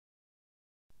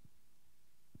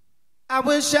I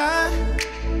was shy,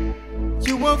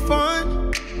 you were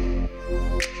fun.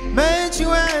 Met you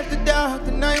after dark,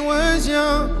 the night was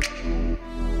young.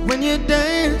 When you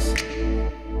danced,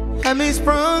 had me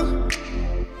sprung.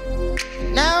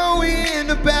 Now we in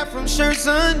the bathroom, shirts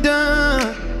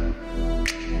undone.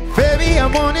 Baby, I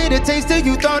wanted a taste of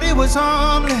you, thought it was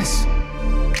harmless.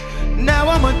 Now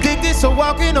I'm addicted, so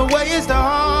walking away is the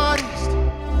hardest.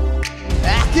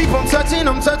 I keep on touching,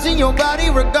 I'm touching your body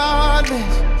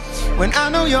regardless. When I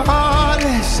know you're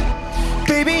heartless,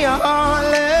 baby, you're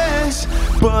heartless.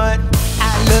 But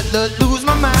I lose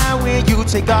my mind when you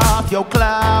take off your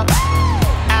cloud.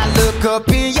 I look up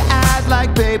in your eyes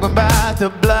like, babe, I'm about to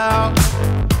blow.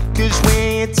 Cause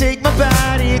when you take my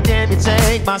body, then you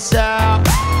take my soul. I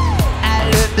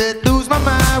lose my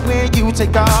mind when you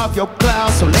take off your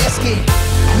cloud. So let's get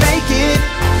naked,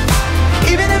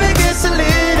 even if it gets a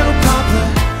little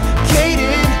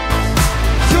complicated.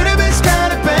 You're the best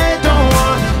kind of bad, don't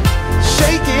wanna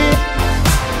shake it.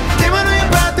 Damn, I know you're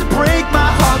about to break my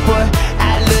heart, but I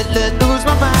lose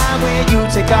my mind when you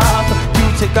take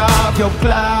off your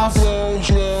clouds.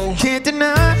 Can't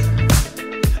deny,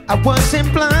 I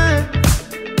wasn't blind.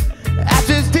 I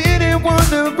just didn't want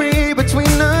to read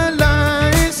between the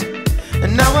lines.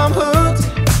 And now I'm hooked,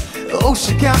 oh,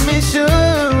 she got me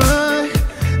shook.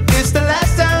 It's the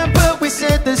last time, but we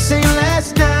said the same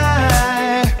last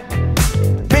night.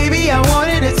 Baby, I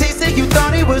wanted a taste that you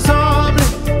thought it was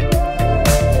harmless.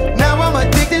 Now I'm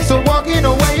addicted, so walking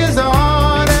away is the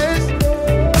hardest.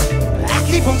 I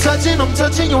keep on touching, I'm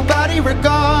touching your body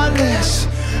regardless.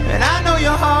 And I know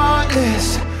you're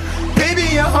heartless, baby,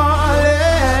 you're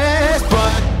heartless.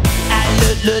 But I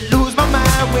lose my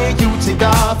mind when you take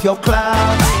off your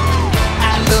cloud.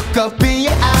 I look up in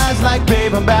your eyes like,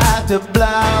 babe, I'm about to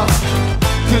blow.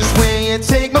 Cause when you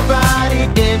take my body,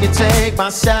 then you take my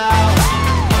soul.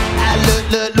 I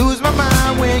lose my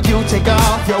mind when you take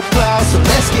off your clothes. So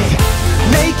let's get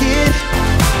naked,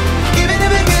 even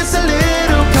if it gets a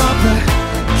little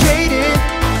complicated.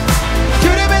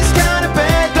 You're the best kind of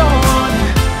bad, don't wanna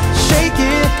shake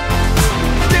it.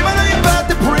 Babe, I know you're about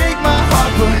to break my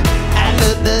heart, but I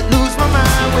lose my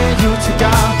mind when you take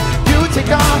off.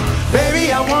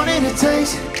 Baby, I wanted to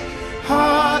taste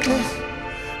heartless.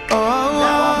 Oh,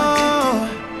 now I'm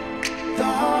addicted, the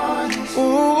hardest.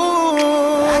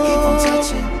 Ooh, I keep on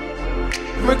touching,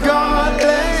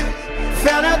 regardless.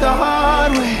 Found out the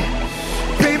hard way,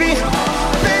 baby, the hardest.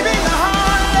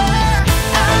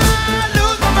 I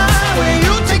lose my mind when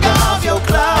you take off your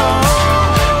clothes.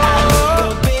 I look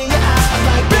up in your eyes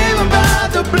like, babe, I'm about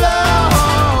to blow.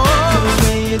 Cause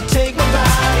when you take my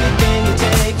body, then you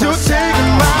take my soul.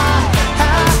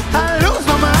 I lose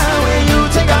my mind when you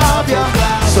take off your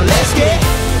clothes. So let's get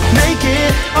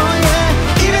naked, oh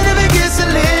yeah, even if it gets a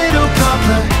little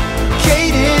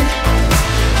complicated.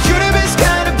 You're the best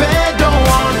kind of bad, don't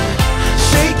wanna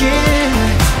shake it.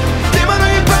 Damn, I know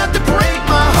you're about to break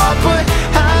my heart, but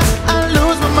I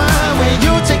lose my mind when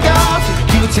you take off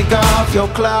your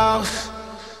clothes.